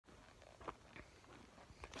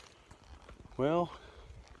Well,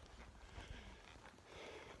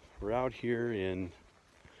 we're out here in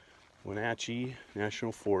Wenatchee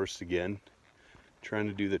National Forest again, trying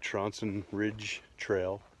to do the Tronsen Ridge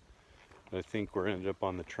Trail. I think we're ended up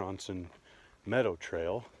on the Tronsen Meadow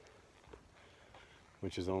Trail,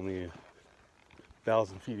 which is only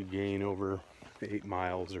 1,000 feet of gain over 8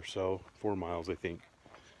 miles or so, 4 miles I think.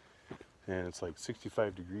 And it's like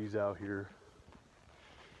 65 degrees out here,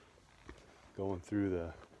 going through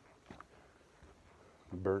the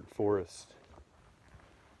burnt forest.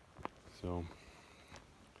 So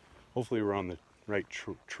hopefully we're on the right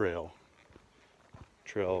trail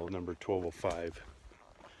number 1205.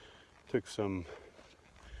 Took some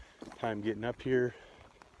time getting up here,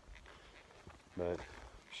 but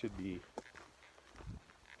should be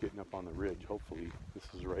getting up on the ridge. Hopefully this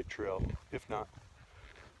is the right trail. If not,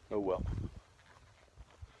 oh well.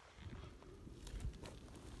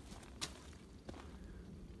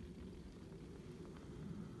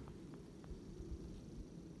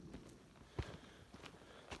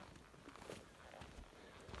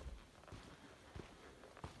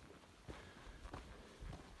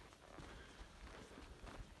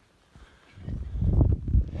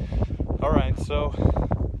 Alright, so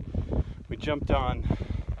we jumped on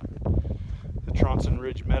the Tronsen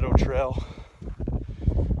Ridge Meadow Trail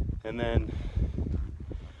and then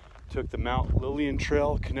took the Mount Lillian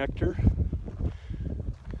Trail connector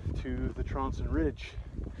to the Tronsen Ridge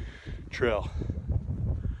Trail.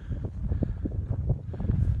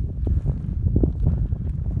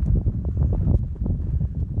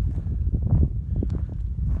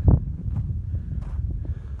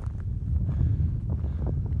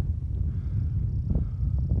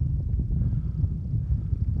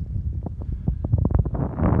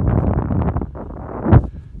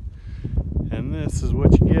 This is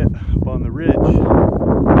what you get up on the ridge.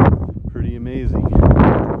 Pretty amazing.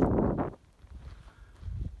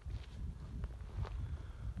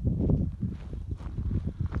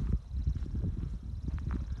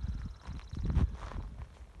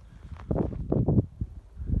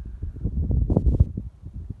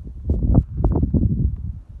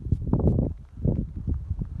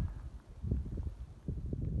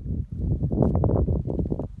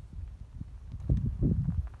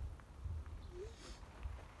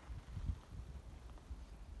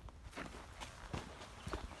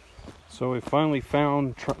 So we finally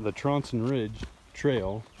found the Tronsen Ridge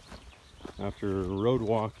Trail after road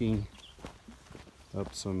walking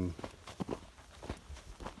up some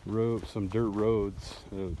dirt roads.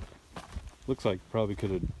 Looks like probably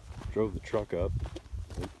could have drove the truck up,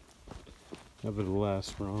 but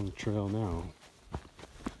nevertheless we're on the trail now.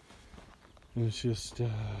 And it's just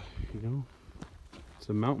it's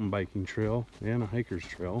a mountain biking trail and a hiker's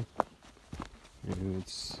trail, and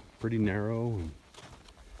it's pretty narrow and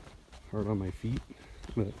hard on my feet,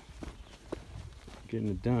 but getting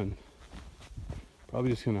it done.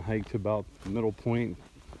 Probably just gonna hike to about the middle point,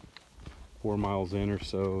 4 miles in or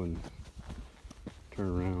so, and turn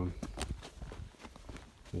around.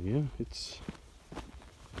 But yeah, it's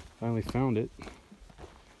finally found it.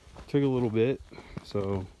 Took a little bit,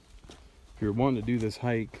 so if you're wanting to do this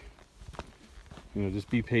hike, just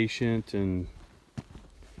be patient and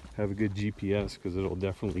have a good GPS, because it'll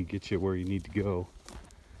definitely get you where you need to go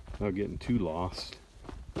without getting too lost.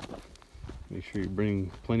 Make sure you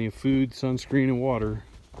bring plenty of food, sunscreen, and water,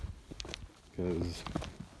 because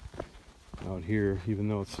out here, even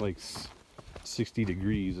though it's like 60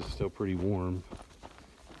 degrees, it's still pretty warm.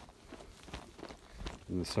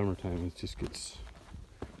 In the summertime, it just gets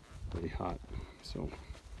really hot. So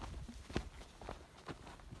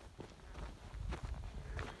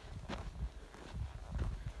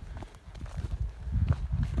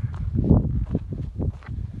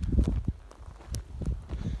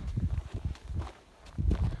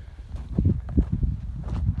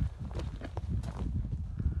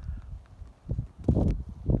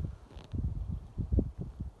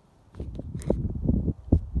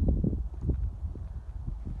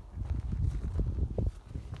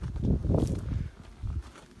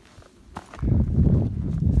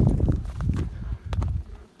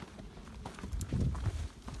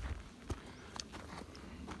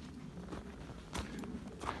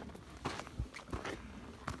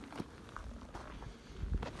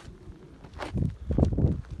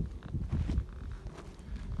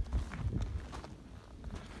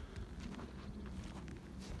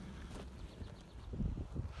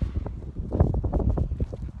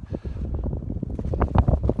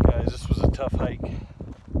tough hike.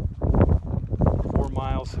 4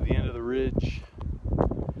 miles to the end of the ridge.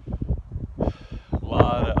 A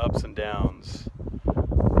lot of ups and downs. A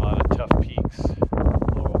lot of tough peaks. A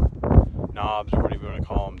little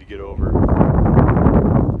get over.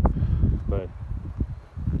 But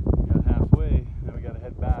we got halfway, now we gotta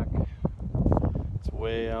head back. It's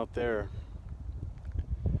way out there.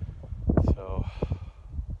 So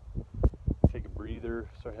take a breather,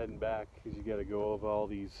 start heading back, because you gotta go over all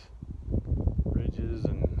these ridges,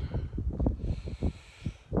 and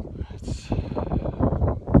it's a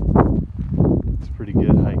pretty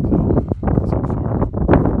good hike though so far.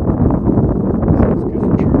 So it's good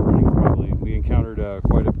for trail running probably. We encountered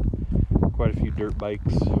quite a few dirt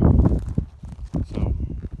bikes, so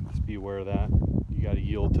just be aware of that. You got to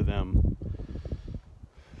yield to them.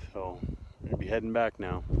 So we're gonna be heading back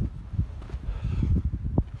now.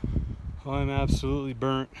 Well, I'm absolutely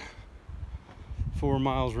burnt. 4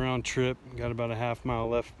 miles round trip. Got about a half mile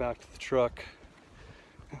left back to the truck.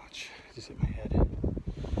 Ouch, I just hit my head.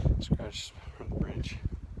 Scratched from the branch.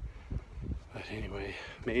 But anyway,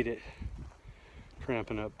 made it.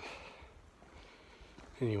 Cramping up.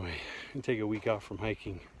 Anyway, I'm gonna take a week off from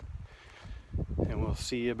hiking, and we'll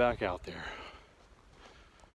see you back out there.